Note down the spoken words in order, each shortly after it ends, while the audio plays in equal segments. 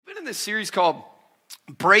in this series called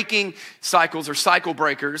Breaking Cycles or Cycle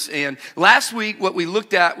Breakers. And last week, what we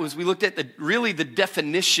looked at the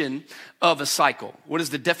definition of a cycle. What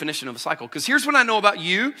is the definition of a cycle? Because here's what I know about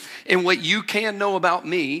you and what you can know about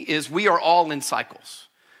me is we are all in cycles.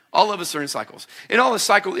 All of us are in cycles. And all a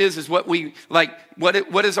cycle is what we, like,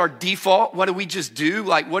 what is our default? What do we just do?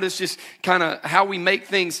 Like, what is just kind of how we make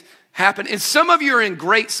things happen? And some of you are in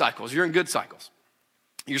great cycles. You're in good cycles.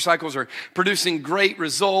 Your cycles are producing great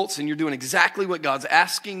results and you're doing exactly what God's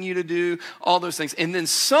asking you to do, all those things. And then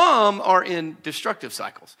some are in destructive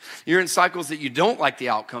cycles. You're in cycles that you don't like the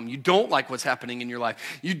outcome. You don't like what's happening in your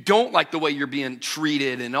life. You don't like the way you're being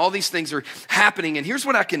treated and all these things are happening. And here's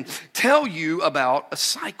what I can tell you about a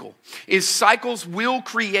cycle is cycles will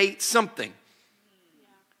create something.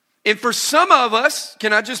 And for some of us,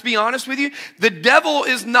 can I just be honest with you? The devil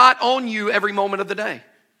is not on you every moment of the day.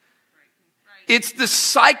 It's the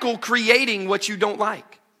cycle creating what you don't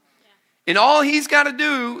like. And all he's got to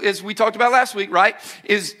do, as we talked about last week, right,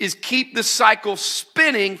 is keep the cycle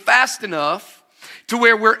spinning fast enough to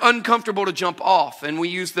where we're uncomfortable to jump off. And we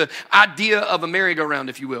use the idea of a merry-go-round,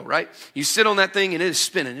 if you will, right? You sit on that thing and it is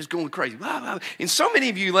spinning. It's going crazy. And so many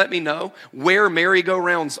of you let me know where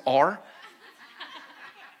merry-go-rounds are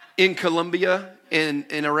in Colombia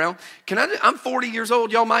and around. I'm 40 years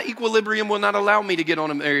old, y'all. My equilibrium will not allow me to get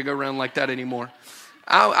on a merry-go-round like that anymore.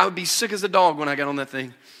 I would be sick as a dog when I got on that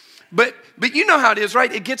thing. But you know how it is,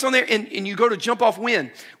 right? It gets on there and you go to jump off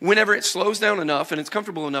whenever it slows down enough and it's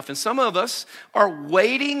comfortable enough. And some of us are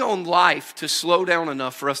waiting on life to slow down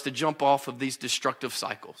enough for us to jump off of these destructive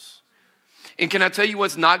cycles. And can I tell you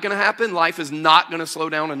what's not going to happen? Life is not going to slow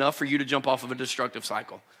down enough for you to jump off of a destructive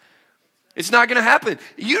cycle. It's not going to happen.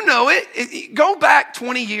 You know it. Go back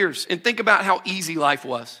 20 years and think about how easy life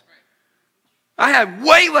was. I had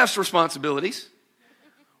way less responsibilities,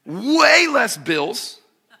 way less bills,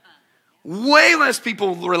 way less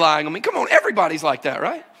people relying on me. Come on, everybody's like that,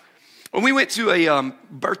 right? When we went to a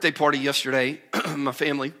birthday party yesterday, my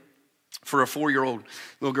family, for a 4-year-old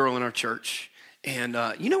little girl in our church. And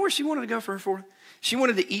you know where she wanted to go for her 4th? She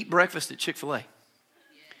wanted to eat breakfast at Chick-fil-A.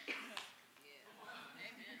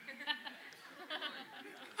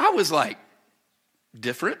 I was like,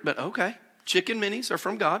 different, but okay. Chicken minis are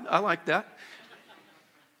from God. I like that.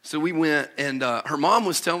 So we went, and her mom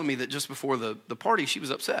was telling me that just before the party, she was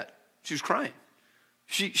upset. She was crying.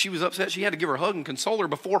 She was upset. She had to give her a hug and console her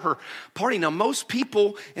before her party. Now, most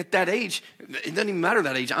people at that age, it doesn't even matter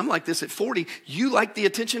that age. I'm like this at 40. You like the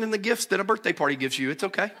attention and the gifts that a birthday party gives you. It's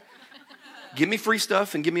okay. Give me free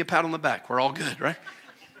stuff and give me a pat on the back. We're all good, right?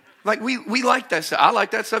 Like, we like that stuff. I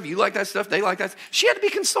like that stuff. You like that stuff. They like that. She had to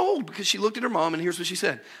be consoled because she looked at her mom, and here's what she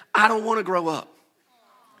said. I don't want to grow up.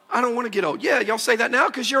 I don't want to get old. Yeah, y'all say that now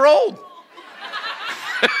because you're old.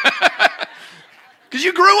 Because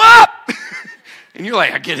you grew up. And you're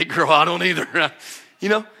like, I get it, girl. I don't either. You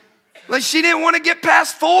know? Like, she didn't want to get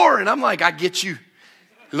past 4. And I'm like, I get you.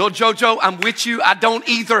 Little JoJo, I'm with you. I don't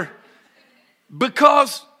either.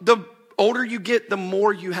 Because the older you get, the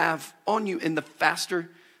more you have on you and the faster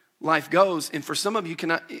life goes. And for some of you,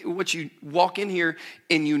 what you walk in here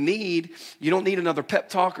and you don't need another pep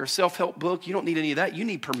talk or self-help book. You don't need any of that. You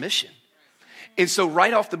need permission. And so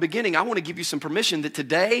right off the beginning, I want to give you some permission that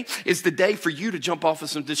today is the day for you to jump off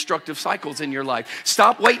of some destructive cycles in your life.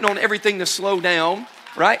 Stop waiting on everything to slow down,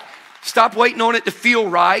 right? Stop waiting on it to feel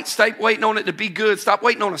right. Stop waiting on it to be good. Stop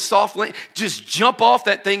waiting on a soft land. Just jump off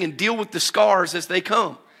that thing and deal with the scars as they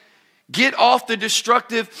come. Get off the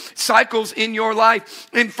destructive cycles in your life.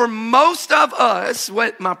 And for most of us,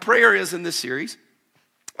 what my prayer is in this series,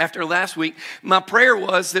 after last week, my prayer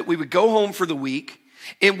was that we would go home for the week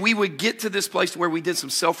and we would get to this place where we did some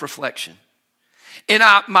self-reflection. And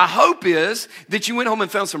my hope is that you went home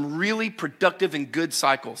and found some really productive and good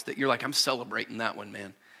cycles that you're like, I'm celebrating that one,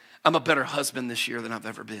 man. I'm a better husband this year than I've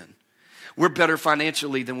ever been. We're better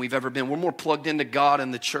financially than we've ever been. We're more plugged into God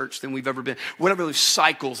and the church than we've ever been. Whatever those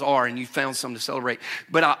cycles are, and you found some to celebrate.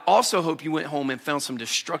 But I also hope you went home and found some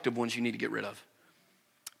destructive ones you need to get rid of,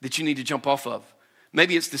 that you need to jump off of.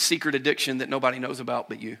 Maybe it's the secret addiction that nobody knows about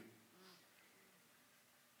but you.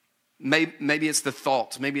 Maybe it's the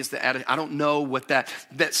thoughts. Maybe it's the attitude. I don't know what that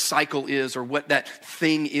cycle is or what that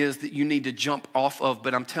thing is that you need to jump off of.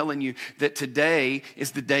 But I'm telling you that today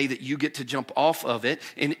is the day that you get to jump off of it.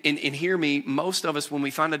 And hear me, most of us, when we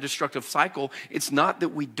find a destructive cycle, it's not that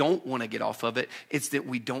we don't want to get off of it. It's that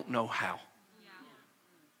we don't know how. Yeah.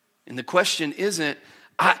 And the question isn't,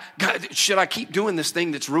 God, should I keep doing this thing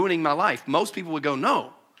that's ruining my life? Most people would go,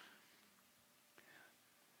 no.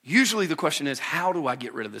 Usually the question is, how do I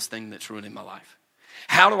get rid of this thing that's ruining my life?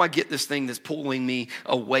 How do I get this thing that's pulling me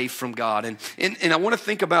away from God? And I want to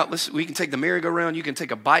think about, listen, we can take the merry-go-round, you can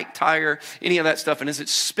take a bike tire, any of that stuff, and as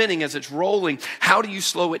it's spinning, as it's rolling, how do you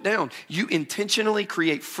slow it down? You intentionally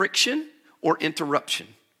create friction or interruption.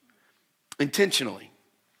 Intentionally.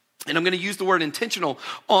 And I'm going to use the word intentional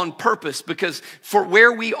on purpose because for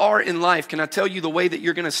where we are in life, can I tell you the way that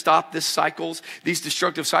you're going to stop these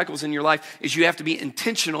destructive cycles in your life is you have to be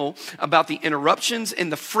intentional about the interruptions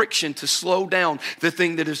and the friction to slow down the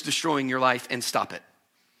thing that is destroying your life and stop it.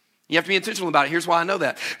 You have to be intentional about it. Here's why I know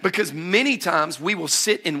that. Because many times we will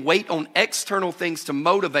sit and wait on external things to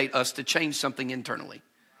motivate us to change something internally.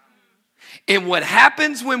 And what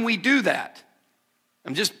happens when we do that,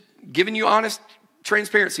 I'm just giving you honest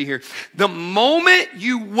transparency here. The moment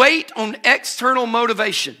you wait on external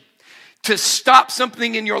motivation to stop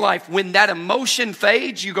something in your life, when that emotion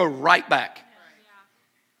fades, you go right back.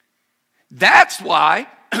 That's why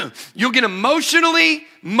you'll get emotionally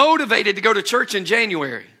motivated to go to church in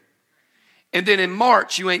January. And then in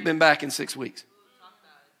March, you ain't been back in 6 weeks.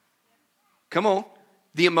 Come on.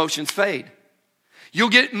 The emotions fade. You'll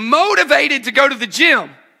get motivated to go to the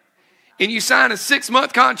gym and you sign a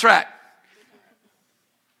 6-month contract.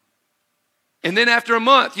 And then after a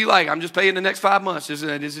month, you like, I'm just paying the next 5 months. This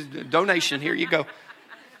is a donation. Here you go.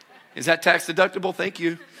 Is that tax deductible? Thank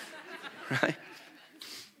you. Right?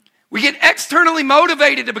 We get externally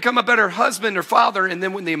motivated to become a better husband or father, and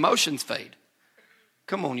then when the emotions fade.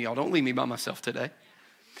 Come on, y'all. Don't leave me by myself today.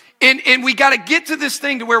 And we got to get to this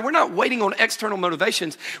thing to where we're not waiting on external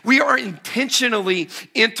motivations. We are intentionally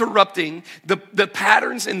interrupting the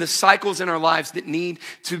patterns and the cycles in our lives that need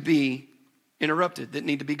to be interrupted, that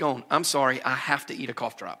need to be gone. I'm sorry, I have to eat a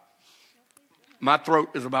cough drop. My throat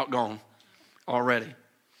is about gone already.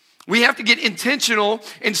 We have to get intentional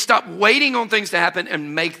and stop waiting on things to happen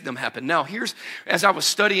and make them happen. Now, as I was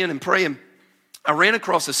studying and praying, I ran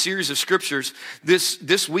across a series of scriptures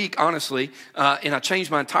this week, honestly, and I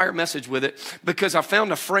changed my entire message with it because I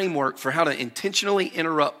found a framework for how to intentionally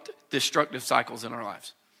interrupt destructive cycles in our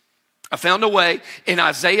lives. I found a way in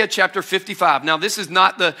Isaiah chapter 55. Now, this is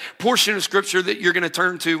not the portion of scripture that you're going to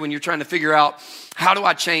turn to when you're trying to figure out how do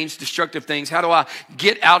I change destructive things? How do I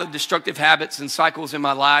get out of destructive habits and cycles in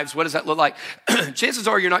my lives? What does that look like? Chances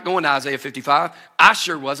are you're not going to Isaiah 55. I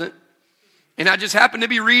sure wasn't. And I just happened to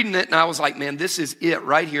be reading it, and I was like, man, this is it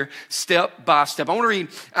right here, step by step. I want to read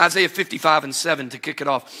Isaiah 55:7 to kick it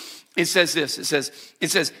off. It says this. It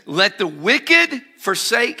says, let the wicked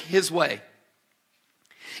forsake his way,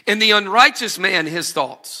 and the unrighteous man his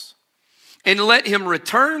thoughts, and let him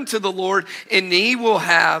return to the Lord, and he will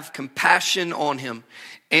have compassion on him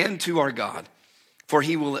and to our God, for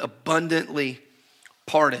he will abundantly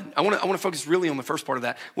pardon. I want to focus really on the first part of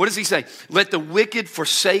that. What does he say? Let the wicked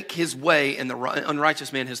forsake his way, and the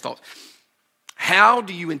unrighteous man his thoughts. How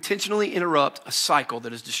do you intentionally interrupt a cycle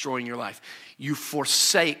that is destroying your life? You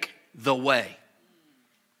forsake the way.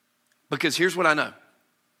 Because here's what I know.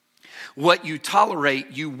 What you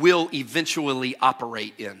tolerate, you will eventually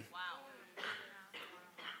operate in.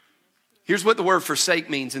 Here's what the word forsake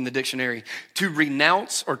means in the dictionary. To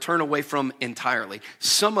renounce or turn away from entirely.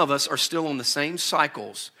 Some of us are still on the same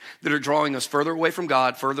cycles that are drawing us further away from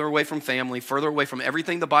God, further away from family, further away from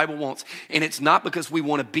everything the Bible wants. And it's not because we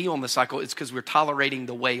want to be on the cycle, it's because we're tolerating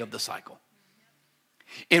the way of the cycle.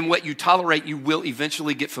 And what you tolerate, you will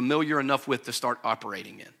eventually get familiar enough with to start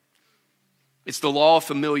operating in. It's the law of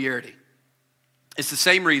familiarity. It's the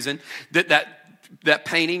same reason that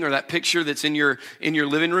painting or that picture that's in your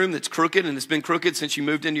living room that's crooked, and it's been crooked since you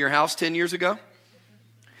moved into your house 10 years ago.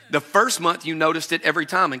 The first month you noticed it every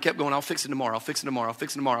time and kept going, I'll fix it tomorrow, I'll fix it tomorrow, I'll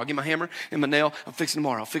fix it tomorrow. I'll get my hammer and my nail, I'll fix it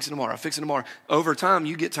tomorrow, I'll fix it tomorrow, I'll fix it tomorrow. Over time,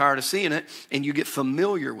 you get tired of seeing it and you get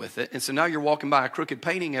familiar with it. And so now you're walking by a crooked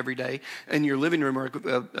painting every day in your living room, or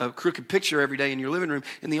a crooked picture every day in your living room.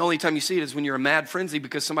 And the only time you see it is when you're a mad frenzy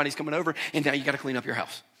because somebody's coming over and now you got to clean up your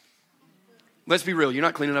house. Let's be real. You're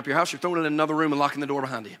not cleaning up your house. You're throwing it in another room and locking the door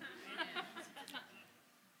behind you.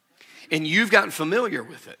 And you've gotten familiar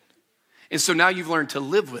with it. And so now you've learned to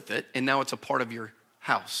live with it, and now it's a part of your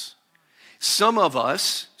house. Some of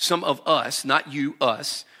us, not you,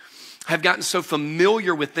 us, have gotten so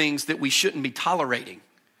familiar with things that we shouldn't be tolerating,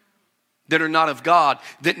 that are not of God,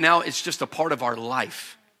 that now it's just a part of our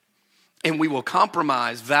life. And we will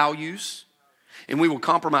compromise values, and we will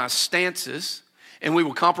compromise stances, and we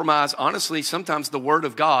will compromise, honestly, sometimes the word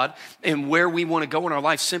of God and where we want to go in our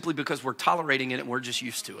life simply because we're tolerating it and we're just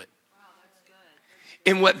used to it.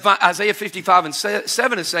 And what Isaiah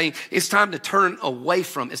 55:7 is saying, it's time to turn away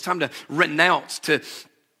from. It's time to renounce, to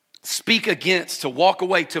speak against, to walk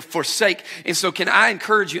away, to forsake. And so can I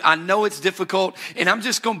encourage you? I know it's difficult, and I'm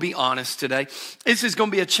just going to be honest today. This is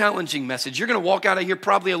going to be a challenging message. You're going to walk out of here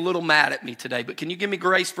probably a little mad at me today, but can you give me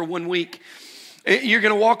grace for 1 week? You're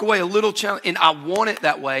going to walk away a little challenged, and I want it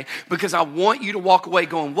that way because I want you to walk away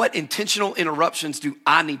going, what intentional interruptions do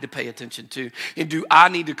I need to pay attention to and do I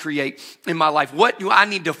need to create in my life? What do I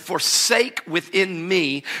need to forsake within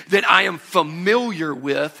me that I am familiar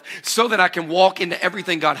with so that I can walk into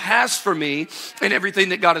everything God has for me and everything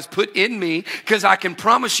that God has put in me? Because I can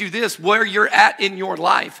promise you this, where you're at in your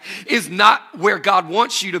life is not where God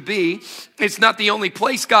wants you to be. It's not the only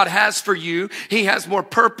place God has for you. He has more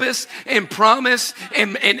purpose and promise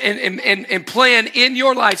and plan in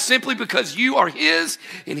your life simply because you are His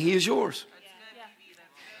and He is yours.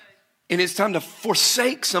 And it's time to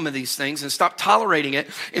forsake some of these things and stop tolerating it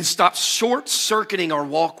and stop short-circuiting our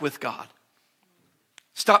walk with God.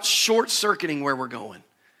 Stop short-circuiting where we're going.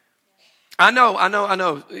 I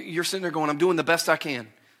know. You're sitting there going, I'm doing the best I can.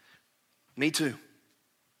 Me too.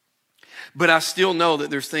 But I still know that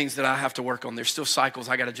there's things that I have to work on. There's still cycles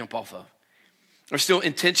I got to jump off of. There's still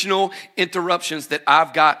intentional interruptions that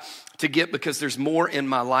I've got to get because there's more in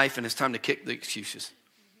my life, and it's time to kick the excuses.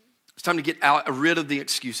 It's time to get rid of the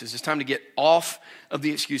excuses. It's time to get off of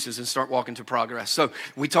the excuses and start walking to progress. So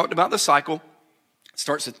we talked about the cycle. It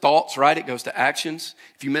starts at thoughts, right? It goes to actions.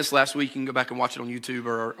 If you missed last week, you can go back and watch it on YouTube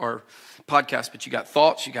or podcast. But you got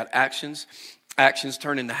thoughts, you got actions. Actions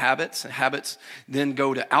turn into habits, and habits then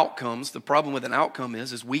go to outcomes. The problem with an outcome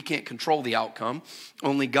is we can't control the outcome.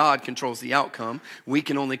 Only God controls the outcome. We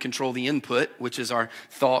can only control the input, which is our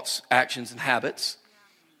thoughts, actions, and habits.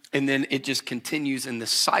 And then it just continues in this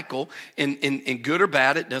cycle. And good or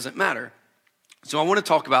bad, it doesn't matter. So I want to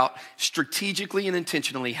talk about strategically and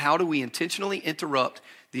intentionally, how do we intentionally interrupt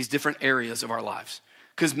these different areas of our lives?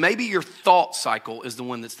 Because maybe your thought cycle is the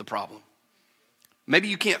one that's the problem. Maybe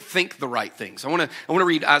you can't think the right things. I want to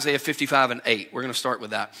read Isaiah 55:8. We're going to start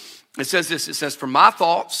with that. It says this. It says, "For my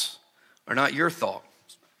thoughts are not your thoughts,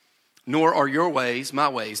 nor are your ways my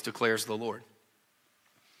ways, declares the Lord."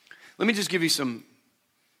 Let me just give you some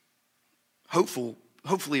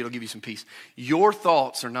hopefully it'll give you some peace. Your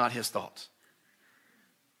thoughts are not His thoughts.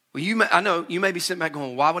 Well, I know you may be sitting back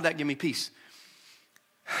going, why would that give me peace?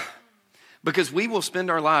 Because we will spend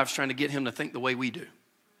our lives trying to get Him to think the way we do.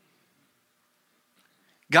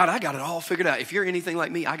 God, I got it all figured out. If you're anything like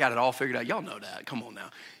me, I got it all figured out. Y'all know that. Come on now.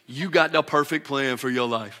 You got the perfect plan for your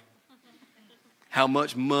life. How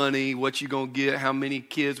much money, what you going to get, how many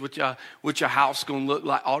kids, what your house going to look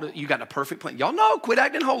like. You got the perfect plan. Y'all know, quit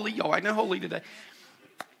acting holy. Y'all acting holy today.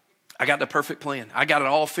 I got the perfect plan. I got it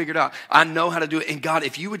all figured out. I know how to do it. And God,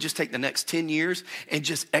 if you would just take the next 10 years and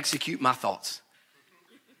just execute my thoughts,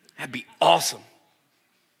 that'd be awesome.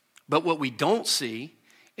 But what we don't see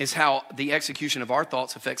is how the execution of our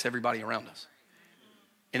thoughts affects everybody around us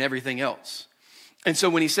and everything else. And so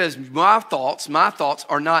when He says, my thoughts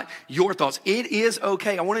are not your thoughts, it is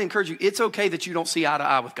okay. I want to encourage you, it's okay that you don't see eye to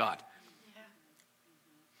eye with God.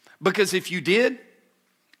 Because if you did,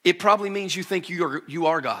 it probably means you think you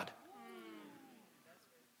are God.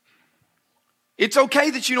 It's okay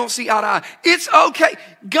that you don't see eye to eye. It's okay.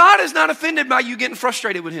 God is not offended by you getting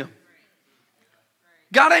frustrated with Him.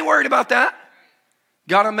 God ain't worried about that.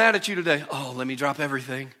 God, I'm mad at you today. Oh, let me drop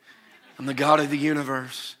everything. I'm the God of the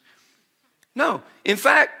universe. No, in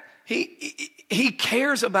fact, he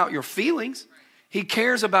cares about your feelings. He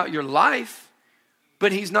cares about your life,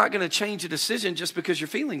 but He's not going to change a decision just because your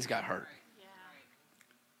feelings got hurt.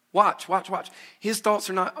 Watch. His thoughts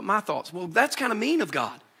are not my thoughts. Well, that's kind of mean of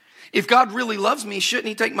God. If God really loves me, shouldn't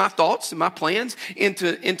He take my thoughts and my plans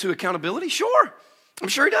into accountability? Sure. I'm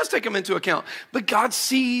sure He does take them into account. But God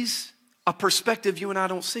sees a perspective you and I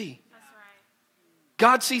don't see. That's right.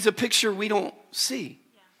 God sees a picture we don't see.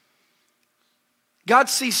 Yeah. God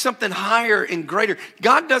sees something higher and greater.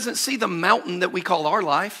 God doesn't see the mountain that we call our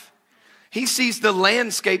life. He sees the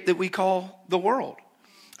landscape that we call the world.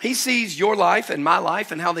 He sees your life and my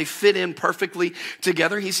life and how they fit in perfectly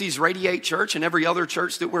together. He sees Radiate Church and every other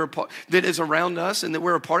church that we're a part, that is around us and that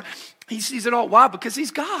we're a part. He sees it all. Why? Because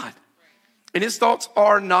He's God. And His thoughts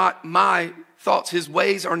are not my thoughts. His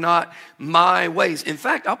ways are not my ways. In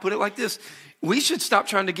fact, I'll put it like this. We should stop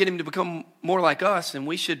trying to get Him to become more like us, and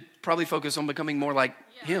we should probably focus on becoming more like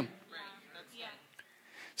Him.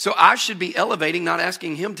 So I should be elevating, not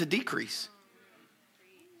asking Him to decrease.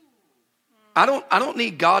 I don't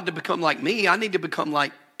need God to become like me. I need to become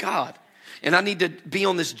like God. And I need to be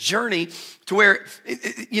on this journey to where,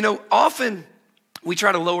 often we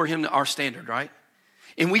try to lower Him to our standard, right?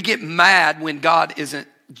 And we get mad when God isn't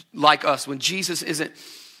like us, when Jesus isn't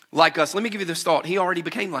like us. Let me give you this thought. He already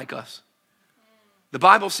became like us. The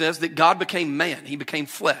Bible says that God became man. He became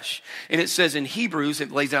flesh. And it says in Hebrews, it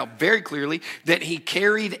lays out very clearly that he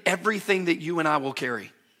carried everything that you and I will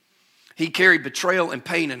carry. He carried betrayal and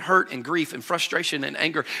pain and hurt and grief and frustration and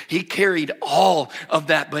anger. He carried all of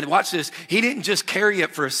that. But watch this. He didn't just carry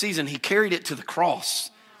it for a season. He carried it to the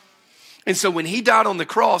cross. And so when he died on the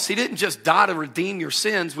cross, he didn't just die to redeem your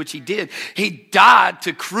sins, which he did. He died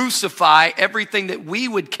to crucify everything that we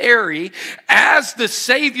would carry as the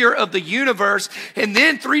Savior of the universe. And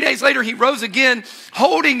then 3 days later, he rose again,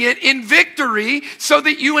 holding it in victory so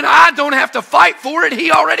that you and I don't have to fight for it.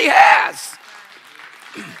 He already has.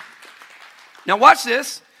 Now watch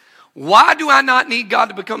this. Why do I not need God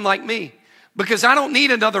to become like me? Because I don't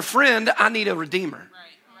need another friend. I need a redeemer.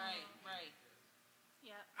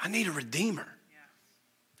 I need a redeemer.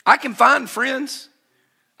 I can find friends.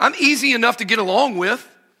 I'm easy enough to get along with,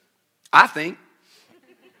 I think.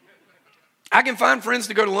 I can find friends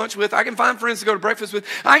to go to lunch with. I can find friends to go to breakfast with.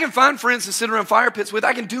 I can find friends to sit around fire pits with.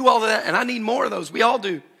 I can do all of that, and I need more of those. We all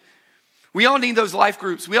do. We all need those life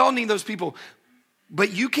groups. We all need those people.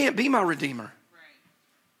 But you can't be my redeemer.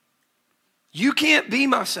 You can't be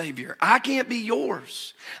my savior. I can't be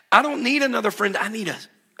yours. I don't need another friend. I need a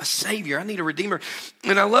savior. I need a redeemer.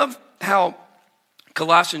 And I love how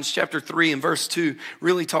Colossians chapter 3 and verse 2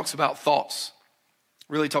 really talks about thoughts.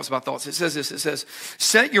 Really talks about thoughts. It says this. It says,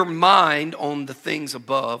 set your mind on the things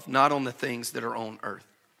above, not on the things that are on earth.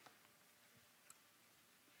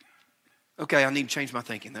 Okay, I need to change my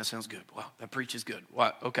thinking. That sounds good. Wow, that preaches good.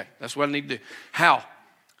 Wow, okay, that's what I need to do. How?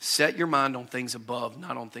 Set your mind on things above,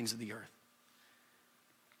 not on things of the earth.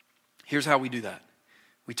 Here's how we do that.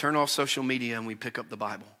 We turn off social media and we pick up the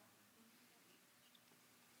Bible.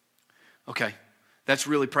 Okay, that's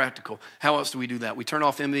really practical. How else do we do that? We turn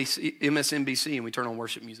off MSNBC and we turn on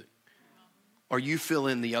worship music. Or you fill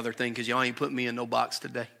in the other thing because y'all ain't putting me in no box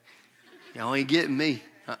today. Y'all ain't getting me.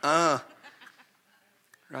 Right?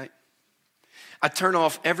 I turn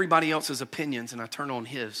off everybody else's opinions and I turn on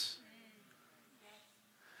his.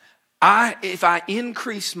 If I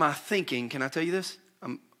increase my thinking, can I tell you this?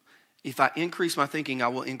 If I increase my thinking, I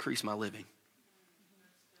will increase my living.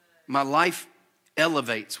 My life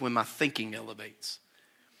elevates when my thinking elevates.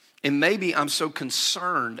 And maybe I'm so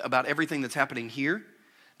concerned about everything that's happening here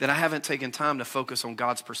that I haven't taken time to focus on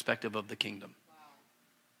God's perspective of the kingdom.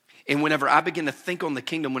 And whenever I begin to think on the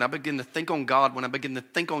kingdom, when I begin to think on God, when I begin to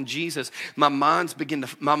think on Jesus, my mind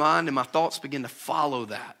and my thoughts begin to follow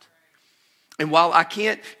that. And while I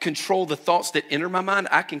can't control the thoughts that enter my mind,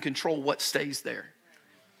 I can control what stays there.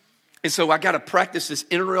 And so I got to practice this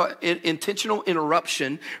intentional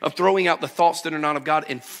interruption of throwing out the thoughts that are not of God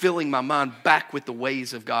and filling my mind back with the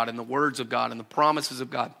ways of God and the words of God and the promises of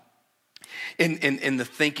God and the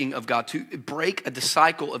thinking of God. To break a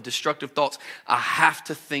cycle of destructive thoughts, I have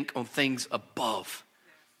to think on things above.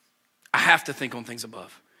 I have to think on things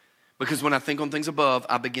above. Because when I think on things above,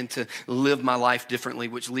 I begin to live my life differently,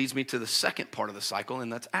 which leads me to the second part of the cycle,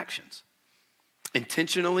 and that's actions.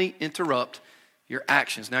 Intentionally interrupt your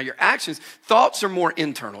actions. Now, your actions, thoughts are more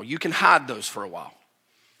internal. You can hide those for a while.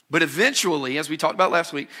 But eventually, as we talked about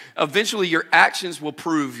last week, eventually your actions will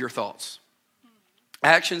prove your thoughts.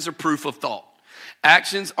 Actions are proof of thought.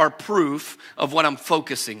 Actions are proof of what I'm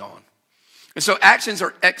focusing on. And so actions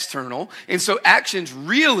are external. And so actions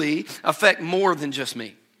really affect more than just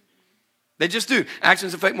me. They just do.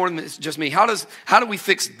 Actions affect more than just me. How do we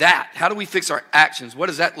fix that? How do we fix our actions? What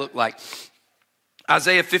does that look like?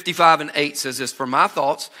 Isaiah 55:8 says this, for my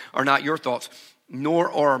thoughts are not your thoughts, nor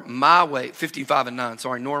are my way, 55:9,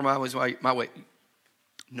 sorry, nor are my ways my way,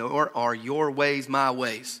 nor are your ways my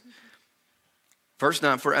ways. Verse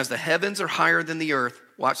 9, for as the heavens are higher than the earth,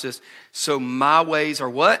 watch this, so my ways are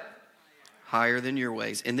what? Higher than your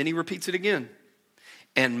ways. And then he repeats it again.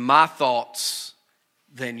 And my thoughts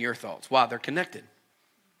than your thoughts. Wow, they're connected.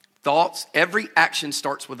 Thoughts, every action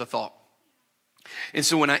starts with a thought. And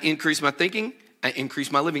so when I increase my thinking, I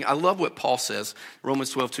increase my living. I love what Paul says.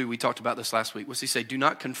 Romans 12:2, we talked about this last week. What's he say? Do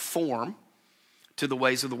not conform to the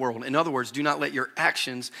ways of the world. In other words, do not let your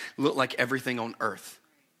actions look like everything on earth.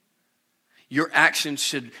 Your actions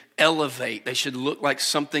should elevate. They should look like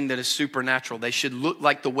something that is supernatural. They should look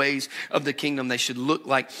like the ways of the kingdom. They should look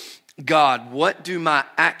like God. What do my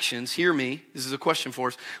actions, hear me, this is a question for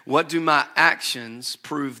us. What do my actions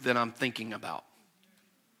prove that I'm thinking about?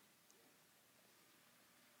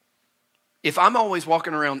 If I'm always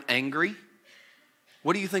walking around angry,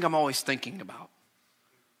 what do you think I'm always thinking about?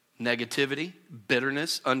 Negativity,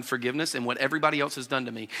 bitterness, unforgiveness, and what everybody else has done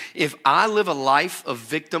to me. If I live a life of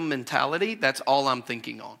victim mentality, that's all I'm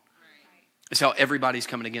thinking on. It's how everybody's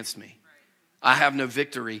coming against me. I have no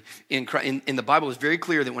victory in Christ. In the Bible, it's very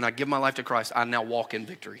clear that when I give my life to Christ, I now walk in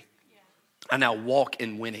victory. I now walk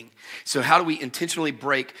in winning. So how do we intentionally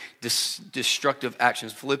break destructive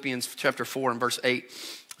actions? Philippians chapter 4 and verse 8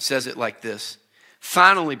 says it like this.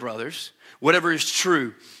 Finally, brothers, whatever is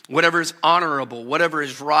true, whatever is honorable, whatever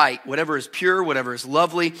is right, whatever is pure, whatever is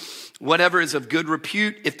lovely, whatever is of good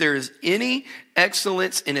repute, if there is any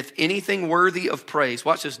excellence and if anything worthy of praise,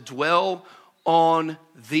 watch this, dwell on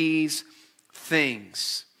these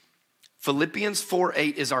things. Philippians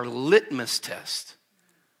 4:8 is our litmus test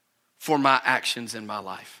for my actions in my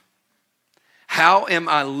life. How am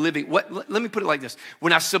I living? Let me put it like this.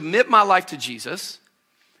 When I submit my life to Jesus,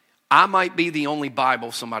 I might be the only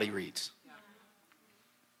Bible somebody reads.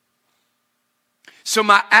 So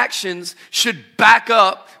my actions should back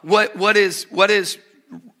up what is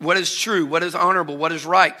true, what is honorable, what is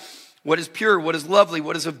right, what is pure, what is lovely,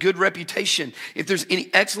 what is of good reputation. If there's any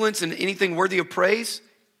excellence and anything worthy of praise,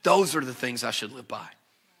 those are the things I should live by.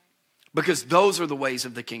 Because those are the ways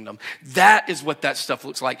of the kingdom. That is what that stuff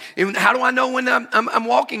looks like. And how do I know when I'm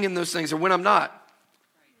walking in those things or when I'm not?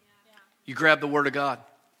 You grab the Word of God.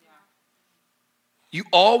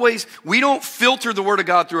 We don't filter the Word of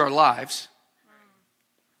God through our lives.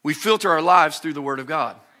 We filter our lives through the Word of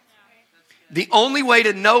God. The only way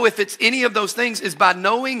to know if it's any of those things is by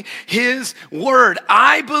knowing His Word.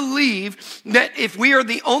 I believe that if we are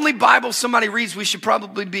the only Bible somebody reads, we should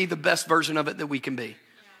probably be the best version of it that we can be.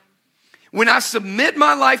 When I submit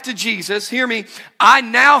my life to Jesus, hear me, I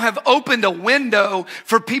now have opened a window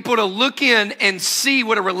for people to look in and see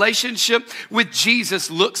what a relationship with Jesus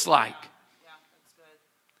looks like.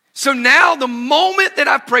 So now the moment that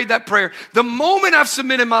I've prayed that prayer, the moment I've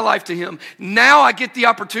submitted my life to Him, now I get the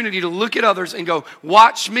opportunity to look at others and go,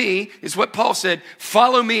 watch me, is what Paul said,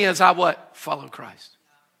 follow me as I what? Follow Christ.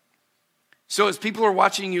 So as people are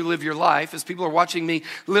watching you live your life, as people are watching me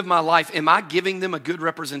live my life, am I giving them a good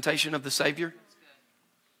representation of the Savior?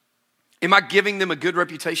 Am I giving them a good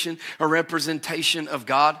reputation, a representation of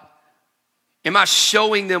God? Am I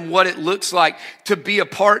showing them what it looks like to be a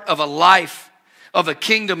part of a life of a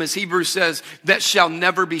kingdom, as Hebrews says, that shall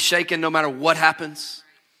never be shaken no matter what happens?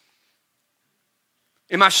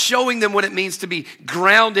 Am I showing them what it means to be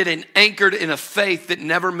grounded and anchored in a faith that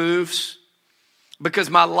never moves? Because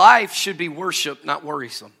my life should be worship, not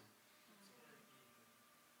worrisome.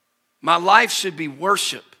 My life should be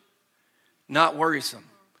worship, not worrisome.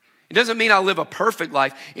 It doesn't mean I live a perfect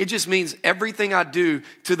life. It just means everything I do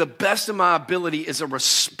to the best of my ability is a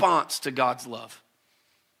response to God's love.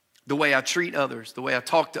 The way I treat others, the way I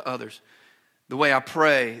talk to others, the way I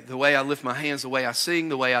pray, the way I lift my hands, the way I sing,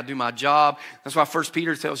 the way I do my job. That's why 1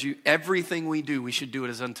 Peter tells you everything we do, we should do it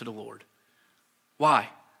as unto the Lord. Why?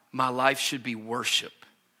 My life should be worship,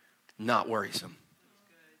 not worrisome.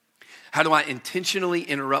 How do I intentionally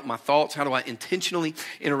interrupt my thoughts? How do I intentionally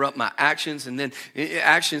interrupt my actions? And then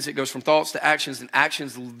actions, it goes from thoughts to actions, and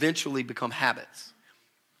actions eventually become habits.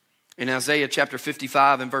 In Isaiah chapter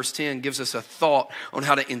 55 and verse 10 gives us a thought on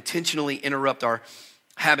how to intentionally interrupt our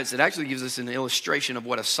habits. It actually gives us an illustration of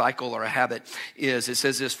what a cycle or a habit is. It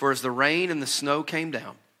says this, for as the rain and the snow came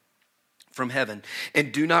down from heaven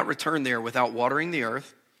and do not return there without watering the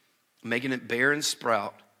earth, making it bear and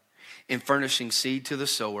sprout, and furnishing seed to the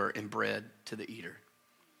sower and bread to the eater.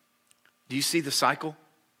 Do you see the cycle?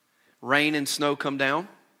 Rain and snow come down,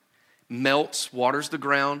 melts, waters the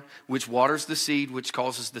ground, which waters the seed, which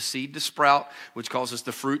causes the seed to sprout, which causes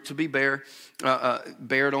the fruit to be bared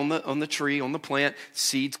on the tree, on the plant.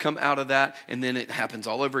 Seeds come out of that, and then it happens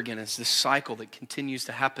all over again. It's this cycle that continues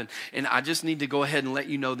to happen. And I just need to go ahead and let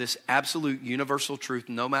you know this absolute universal truth.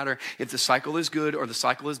 No matter if the cycle is good or the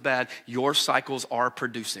cycle is bad, your cycles are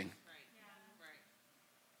producing.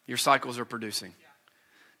 Your cycles are producing.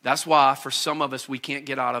 That's why for some of us, we can't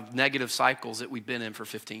get out of negative cycles that we've been in for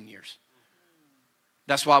 15 years.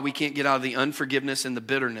 That's why we can't get out of the unforgiveness and the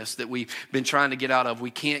bitterness that we've been trying to get out of. We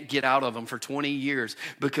can't get out of them for 20 years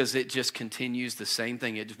because it just continues the same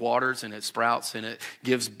thing. It waters and it sprouts and it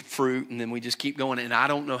gives fruit, and then we just keep going. And I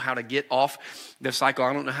don't know how to get off the cycle.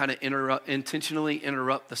 I don't know how to intentionally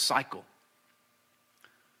interrupt the cycle.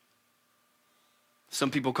 Some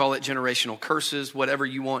people call it generational curses, whatever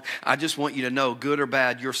you want. I just want you to know, good or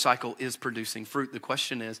bad, your cycle is producing fruit. The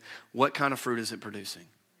question is, what kind of fruit is it producing?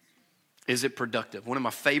 Is it productive? One of my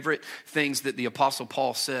favorite things that the Apostle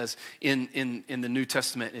Paul says in the New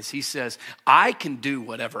Testament is he says, I can do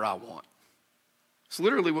whatever I want. It's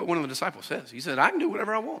literally what one of the disciples says. He said, I can do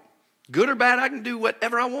whatever I want. Good or bad, I can do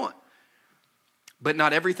whatever I want. But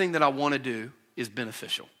not everything that I want to do is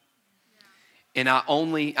beneficial. And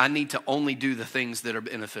I need to only do the things that are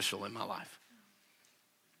beneficial in my life.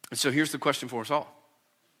 And so here's the question for us all.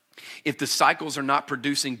 If the cycles are not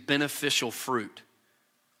producing beneficial fruit,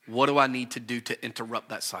 what do I need to do to interrupt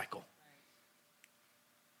that cycle?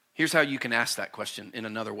 Here's how you can ask that question in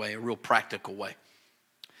another way, a real practical way.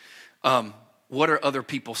 What are other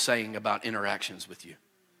people saying about interactions with you?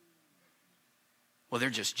 Well, they're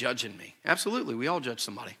just judging me. Absolutely, we all judge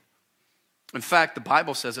somebody. In fact, the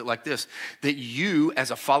Bible says it like this, that you,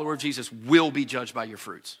 as a follower of Jesus, will be judged by your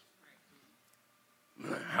fruits.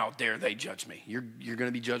 How dare they judge me? You're going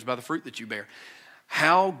to be judged by the fruit that you bear.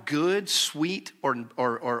 How good, sweet,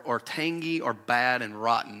 or tangy, or bad and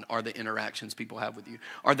rotten are the interactions people have with you?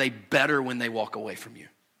 Are they better when they walk away from you?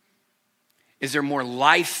 Is there more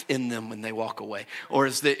life in them when they walk away? Or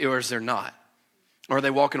is there not? Or are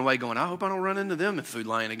they walking away going, I hope I don't run into them in Food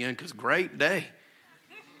Lion again, because great day.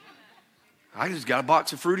 I just got a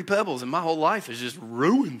box of Fruity Pebbles and my whole life is just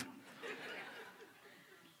ruined.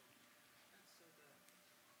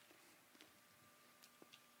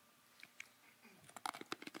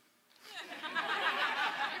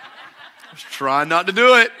 I was trying not to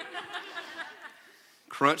do it.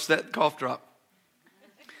 Crunch that cough drop.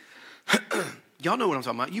 Y'all know what I'm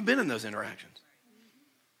talking about. You've been in those interactions.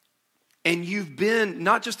 And you've been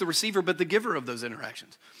not just the receiver, but the giver of those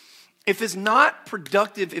interactions. If it's not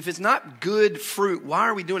productive, if it's not good fruit, why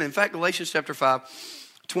are we doing it? In fact, Galatians chapter 5,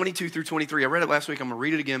 22 through 23. I read it last week. I'm going to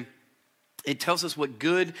read it again. It tells us what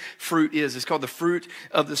good fruit is. It's called the fruit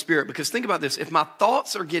of the Spirit. Because think about this. If my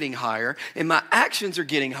thoughts are getting higher and my actions are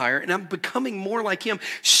getting higher and I'm becoming more like Him,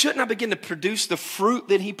 shouldn't I begin to produce the fruit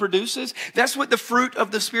that He produces? That's what the fruit of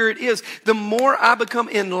the Spirit is. The more I become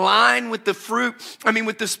in line with the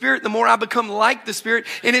with the Spirit, the more I become like the Spirit.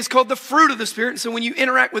 And it's called the fruit of the Spirit. So when you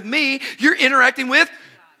interact with me, you're interacting with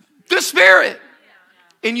the Spirit.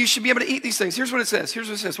 And you should be able to eat these things. Here's what it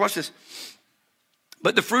says. Watch this.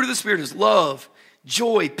 But the fruit of the Spirit is love,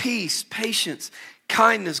 joy, peace, patience,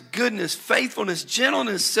 kindness, goodness, faithfulness,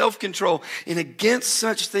 gentleness, self-control. And against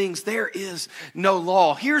such things there is no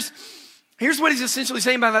law. Here's what he's essentially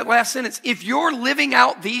saying by that last sentence. If you're living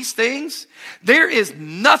out these things, there is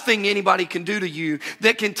nothing anybody can do to you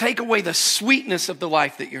that can take away the sweetness of the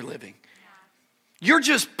life that you're living. You're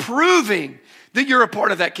just proving that you're a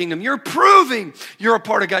part of that kingdom. You're proving you're a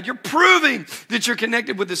part of God. You're proving that you're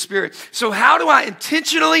connected with the Spirit. So how do I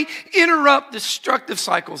intentionally interrupt destructive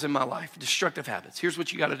cycles in my life, destructive habits? Here's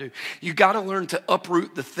what you got to do. You got to learn to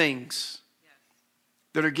uproot the things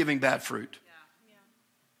that are giving bad fruit.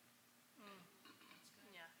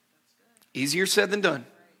 Easier said than done.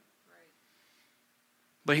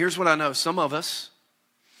 But here's what I know. Some of us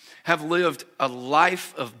have lived a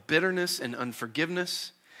life of bitterness and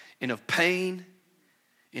unforgiveness and of pain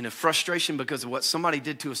and of frustration because of what somebody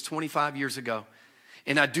did to us 25 years ago.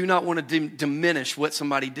 And I do not want to diminish what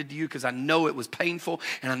somebody did to you because I know it was painful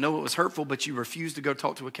and I know it was hurtful, but you refuse to go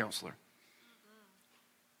talk to a counselor.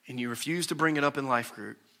 And you refuse to bring it up in life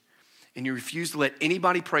group. And you refuse to let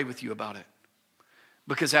anybody pray with you about it.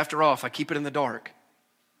 Because after all, if I keep it in the dark,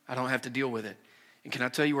 I don't have to deal with it. And can I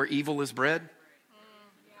tell you where evil is bred?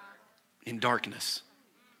 In darkness.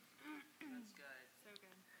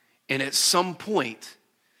 And at some point,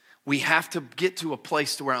 we have to get to a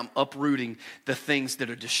place to where I'm uprooting the things that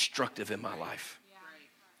are destructive in my life.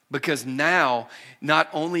 Because now, not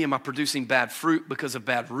only am I producing bad fruit because of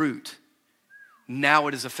bad root, now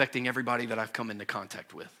it is affecting everybody that I've come into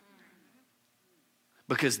contact with.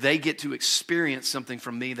 Because they get to experience something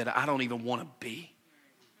from me that I don't even want to be.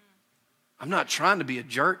 I'm not trying to be a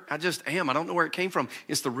jerk. I just am. I don't know where it came from.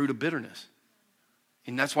 It's the root of bitterness.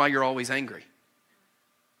 And that's why you're always angry.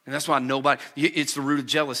 And that's why it's the root of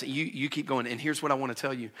jealousy. You keep going. And here's what I want to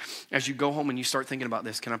tell you. As you go home and you start thinking about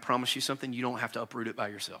this, can I promise you something? You don't have to uproot it by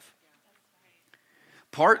yourself.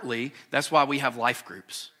 Partly, that's why we have life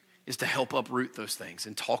groups, is to help uproot those things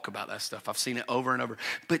and talk about that stuff. I've seen it over and over.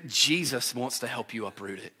 But Jesus wants to help you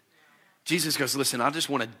uproot it. Jesus goes, listen, I just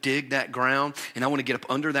want to dig that ground and I want to get up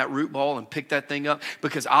under that root ball and pick that thing up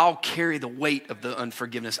because I'll carry the weight of the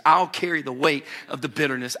unforgiveness. I'll carry the weight of the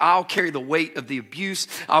bitterness. I'll carry the weight of the abuse.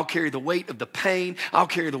 I'll carry the weight of the pain. I'll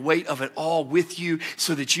carry the weight of it all with you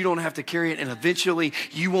so that you don't have to carry it. And eventually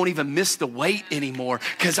you won't even miss the weight anymore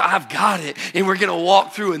because I've got it. And we're going to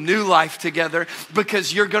walk through a new life together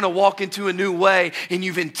because you're going to walk into a new way and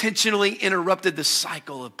you've intentionally interrupted the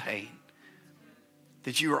cycle of pain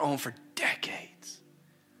that you were on for decades.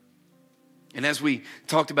 And as we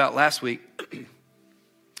talked about last week,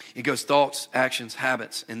 it goes thoughts, actions,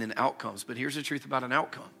 habits, and then outcomes. But here's the truth about an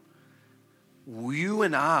outcome. You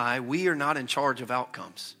and we are not in charge of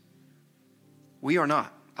outcomes. We are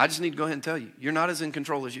not. I just need to go ahead and tell you, you're not as in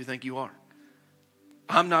control as you think you are.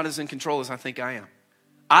 I'm not as in control as I think I am.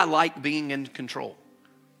 I like being in control.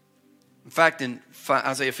 In fact, in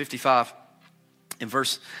Isaiah 55, in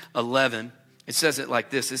verse 11, it says it like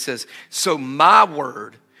this. It says, so my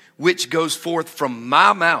word, which goes forth from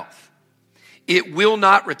my mouth, it will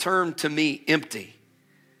not return to me empty,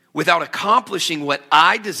 without accomplishing what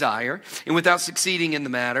I desire and without succeeding in the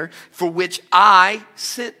matter for which I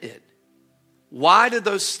sent it. Why do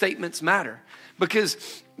those statements matter?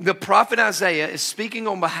 Because the prophet Isaiah is speaking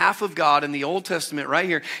on behalf of God in the Old Testament right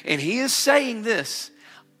here, and he is saying this: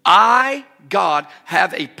 I, God,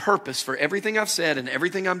 have a purpose for everything I've said and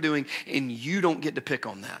everything I'm doing, and you don't get to pick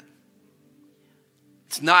on that.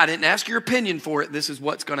 It's not, I didn't ask your opinion for it. This is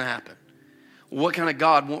what's going to happen. What kind of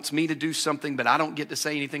God wants me to do something, but I don't get to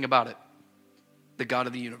say anything about it? The God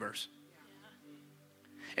of the universe.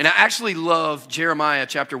 And I actually love Jeremiah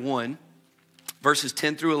chapter 1, verses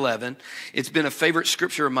 10 through 11. It's been a favorite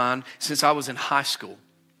scripture of mine since I was in high school.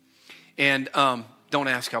 And don't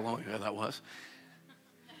ask how long ago that was.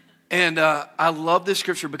 And I love this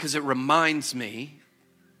scripture because it reminds me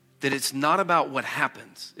that it's not about what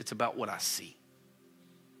happens, it's about what I see.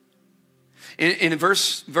 In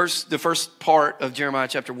the first part of Jeremiah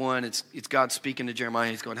chapter 1, it's God speaking to Jeremiah.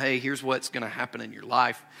 He's going, hey, here's what's going to happen in your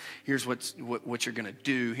life. Here's what you're going to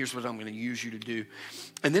do. Here's what I'm going to use you to do.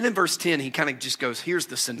 And then in verse 10, he kind of just goes, here's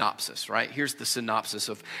the synopsis, right? Here's the synopsis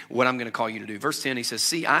of what I'm going to call you to do. Verse 10, he says,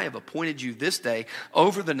 see, I have appointed you this day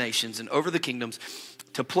over the nations and over the kingdoms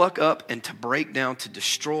to pluck up and to break down, to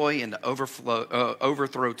destroy and to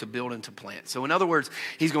overthrow, to build and to plant. So in other words,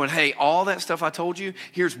 he's going, hey, all that stuff I told you,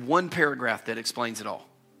 here's one paragraph that explains it all.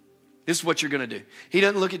 This is what you're going to do. He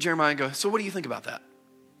doesn't look at Jeremiah and go, so what do you think about that?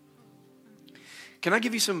 Can I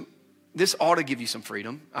give you this ought to give you some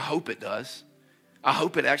freedom. I hope it does. I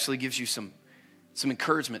hope it actually gives you some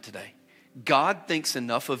encouragement today. God thinks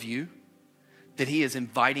enough of you that he is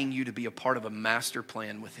inviting you to be a part of a master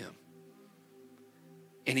plan with him.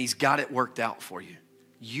 And he's got it worked out for you.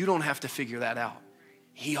 You don't have to figure that out.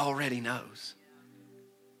 He already knows.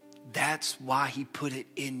 That's why he put it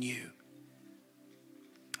in you.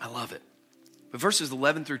 I love it. But verses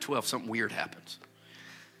 11 through 12, something weird happens.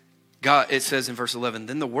 It says in verse 11,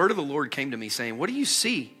 then the word of the Lord came to me saying, what do you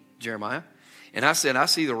see, Jeremiah? And I said, I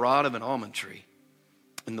see the rod of an almond tree.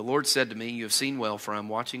 And the Lord said to me, you have seen well, for I'm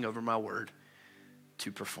watching over my word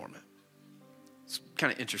to perform it. It's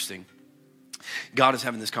kind of interesting. God is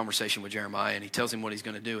having this conversation with Jeremiah, and he tells him what he's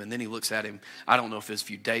going to do, and then he looks at him. I don't know if it was a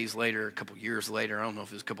few days later, a couple years later. I don't know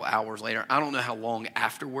if it was a couple hours later. I don't know how long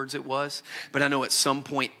afterwards it was, but I know at some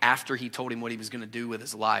point after he told him what he was going to do with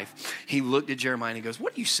his life, he looked at Jeremiah and he goes,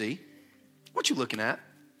 what do you see? What you looking at?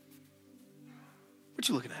 What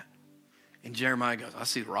you looking at? And Jeremiah goes, I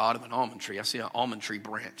see the rod of an almond tree. I see an almond tree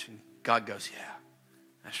branch. And God goes, yeah,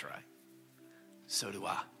 that's right. So do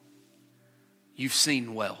I. You've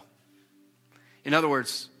seen well. In other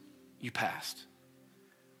words, you passed.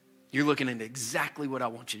 You're looking into exactly what I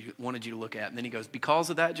wanted you to look at. And then he goes, because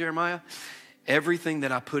of that, Jeremiah, everything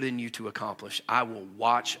that I put in you to accomplish, I will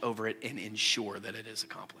watch over it and ensure that it is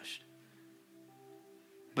accomplished.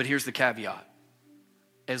 But here's the caveat.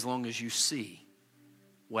 As long as you see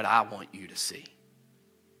what I want you to see.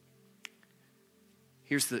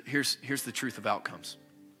 Here's the truth of outcomes.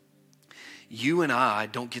 You and I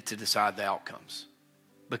don't get to decide the outcomes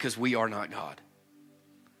because we are not God.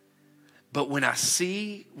 But when I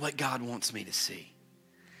see what God wants me to see,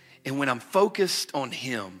 and when I'm focused on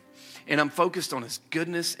him, and I'm focused on his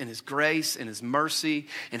goodness and his grace and his mercy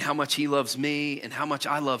and how much he loves me and how much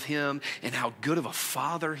I love him and how good of a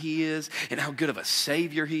father he is and how good of a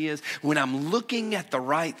savior he is, when I'm looking at the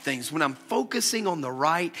right things, when I'm focusing on the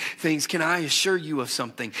right things, can I assure you of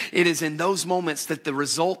something? It is in those moments that the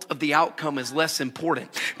result of the outcome is less important,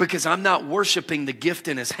 because I'm not worshiping the gift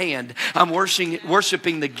in his hand. I'm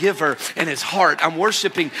worshiping the giver in his heart. I'm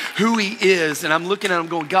worshiping who he is, and I'm looking at him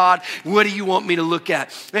going, God, what do you want me to look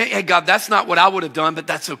at? Hey, God, that's not what I would have done, but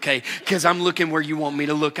that's okay, because I'm looking where you want me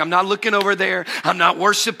to look. I'm not looking over there. I'm not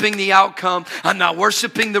worshiping the outcome. I'm not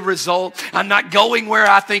worshiping the result. I'm not going where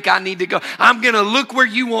I think I need to go. I'm going to look where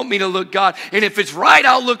you want me to look, God. And if it's right,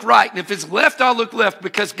 I'll look right. And if it's left, I'll look left,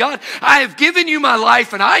 because God, I have given you my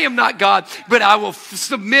life, and I am not God, but I will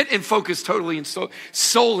submit and focus totally and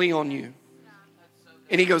solely on you.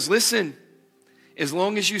 And he goes, listen, as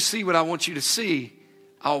long as you see what I want you to see,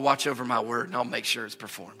 I'll watch over my word and I'll make sure it's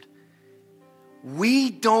performed. We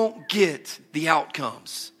don't get the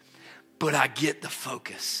outcomes, but I get the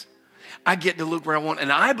focus. I get to look where I want.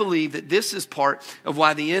 And I believe that this is part of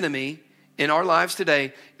why the enemy in our lives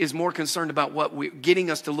today is more concerned about getting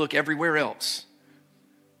us to look everywhere else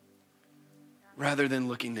rather than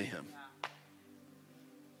looking to him.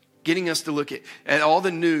 Getting us to look at all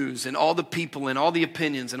the news and all the people and all the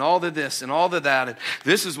opinions and all the this and all the that. And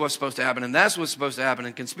this is what's supposed to happen and that's what's supposed to happen.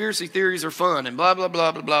 And conspiracy theories are fun and blah, blah,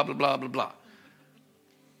 blah, blah, blah, blah, blah, blah, blah.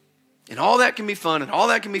 And all that can be fun and all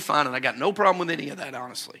that can be fine. And I got no problem with any of that,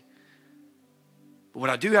 honestly. But what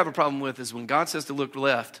I do have a problem with is when God says to look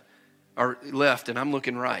left and I'm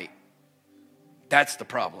looking right. That's the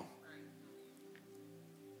problem.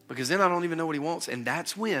 Because then I don't even know what he wants. And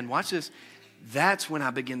that's when, watch this, that's when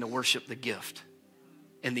I begin to worship the gift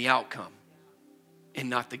and the outcome and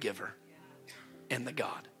not the giver and the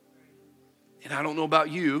God. And I don't know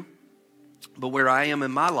about you, but where I am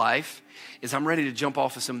in my life is I'm ready to jump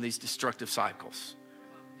off of some of these destructive cycles.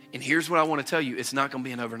 And here's what I want to tell you. It's not going to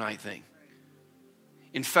be an overnight thing.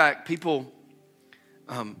 In fact, people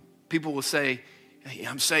will say, hey,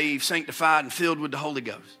 I'm saved, sanctified, and filled with the Holy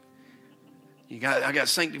Ghost. I got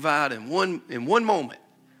sanctified in one moment.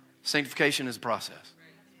 Sanctification is a process.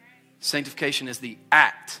 Sanctification is the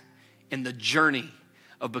act and the journey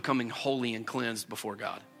of becoming holy and cleansed before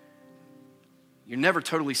God. You're never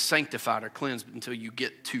totally sanctified or cleansed until you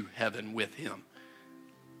get to heaven with him.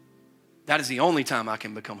 That is the only time I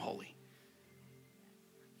can become holy.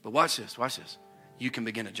 But watch this. You can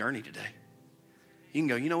begin a journey today. You can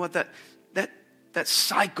go, you know what, that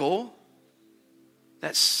cycle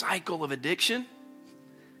of addiction,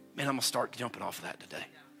 man, I'm going to start jumping off of that today.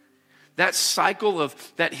 That cycle of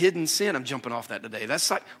that hidden sin, I'm jumping off that today.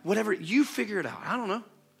 That's like, whatever, you figure it out. I don't know.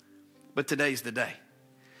 But today's the day.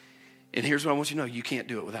 And here's what I want you to know. You can't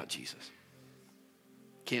do it without Jesus.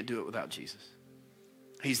 Can't do it without Jesus.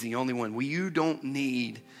 He's the only one. You don't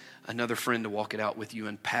need another friend to walk it out with you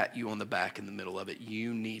and pat you on the back in the middle of it.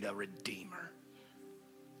 You need a redeemer.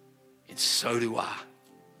 And so do I.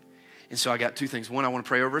 And so I got two things. One, I want to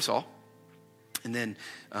pray over us all. And then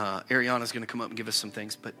Ariana's going to come up and give us some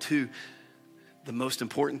things. But two, the most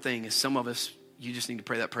important thing is some of us, you just need to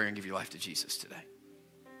pray that prayer and give your life to Jesus today.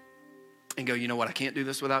 And go, you know what, I can't do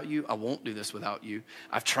this without you. I won't do this without you.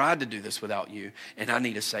 I've tried to do this without you. And I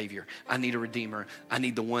need a Savior. I need a Redeemer. I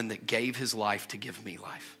need the one that gave his life to give me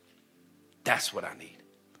life. That's what I need.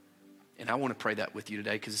 And I want to pray that with you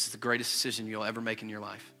today because it's the greatest decision you'll ever make in your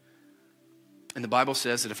life. And the Bible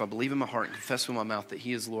says that if I believe in my heart and confess with my mouth that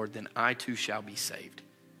he is Lord, then I too shall be saved.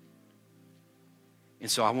 And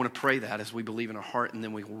so I want to pray that as we believe in our heart and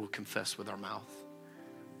then we will confess with our mouth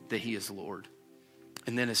that he is Lord.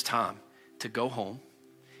 And then it's time to go home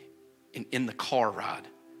and in the car ride,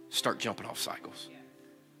 start jumping off cycles.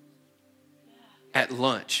 At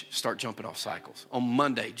lunch, start jumping off cycles. On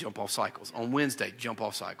Monday, jump off cycles. On Wednesday, jump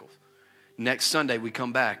off cycles. Next Sunday, we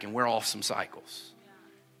come back and we're off some cycles.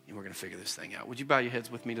 And we're going to figure this thing out. Would you bow your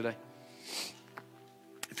heads with me today?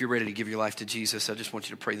 If you're ready to give your life to Jesus, I just want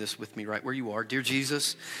you to pray this with me right where you are. Dear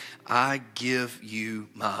Jesus, I give you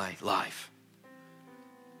my life.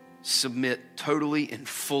 Submit totally and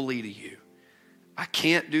fully to you. I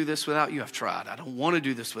can't do this without you. I've tried. I don't want to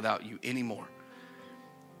do this without you anymore.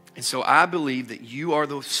 And so I believe that you are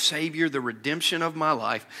the Savior, the redemption of my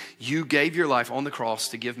life. You gave your life on the cross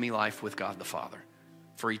to give me life with God the Father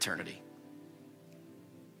for eternity.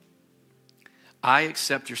 I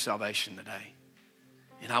accept your salvation today.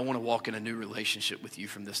 And I want to walk in a new relationship with you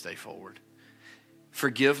from this day forward.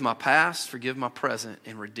 Forgive my past, forgive my present,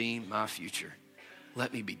 and redeem my future.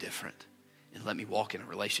 Let me be different. And let me walk in a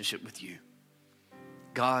relationship with you.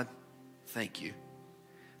 God, thank you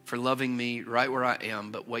for loving me right where I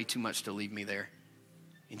am, but way too much to leave me there.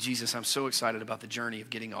 And Jesus, I'm so excited about the journey of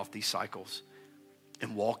getting off these cycles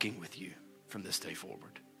and walking with you from this day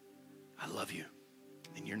forward. I love you.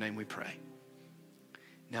 In your name we pray.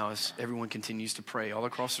 Now, as everyone continues to pray all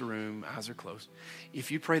across the room, eyes are closed.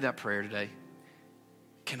 If you pray that prayer today,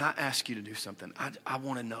 can I ask you to do something? I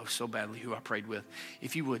want to know so badly who I prayed with.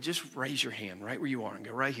 If you would, just raise your hand right where you are and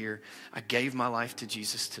go right here. I gave my life to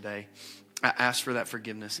Jesus today. I asked for that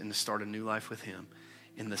forgiveness and to start a new life with him.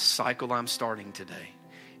 And the cycle I'm starting today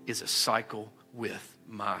is a cycle with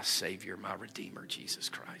my Savior, my Redeemer, Jesus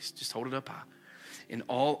Christ. Just hold it up high. And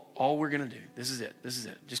all we're going to do, this is it.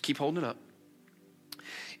 Just keep holding it up.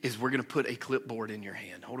 Is we're going to put a clipboard in your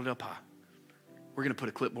hand. Hold it up high. We're going to put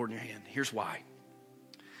a clipboard in your hand. Here's why.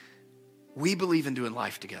 We believe in doing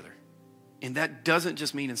life together. And that doesn't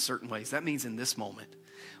just mean in certain ways. That means in this moment.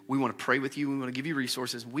 We want to pray with you. We want to give you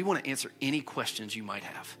resources. We want to answer any questions you might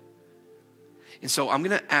have. And so I'm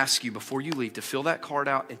going to ask you before you leave to fill that card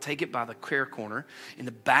out and take it by the care corner in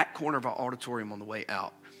the back corner of our auditorium on the way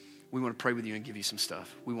out. We want to pray with you and give you some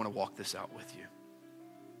stuff. We want to walk this out with you.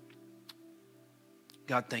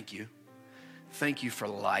 God, thank you. Thank you for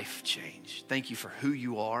life change. Thank you for who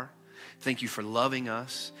you are. Thank you for loving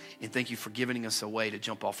us. And thank you for giving us a way to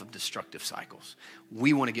jump off of destructive cycles.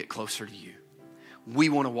 We want to get closer to you. We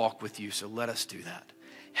want to walk with you, so let us do that.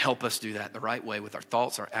 Help us do that the right way with our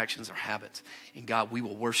thoughts, our actions, our habits. And God, we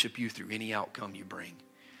will worship you through any outcome you bring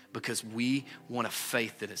because we want a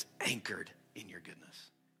faith that is anchored in your goodness.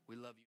 We love you.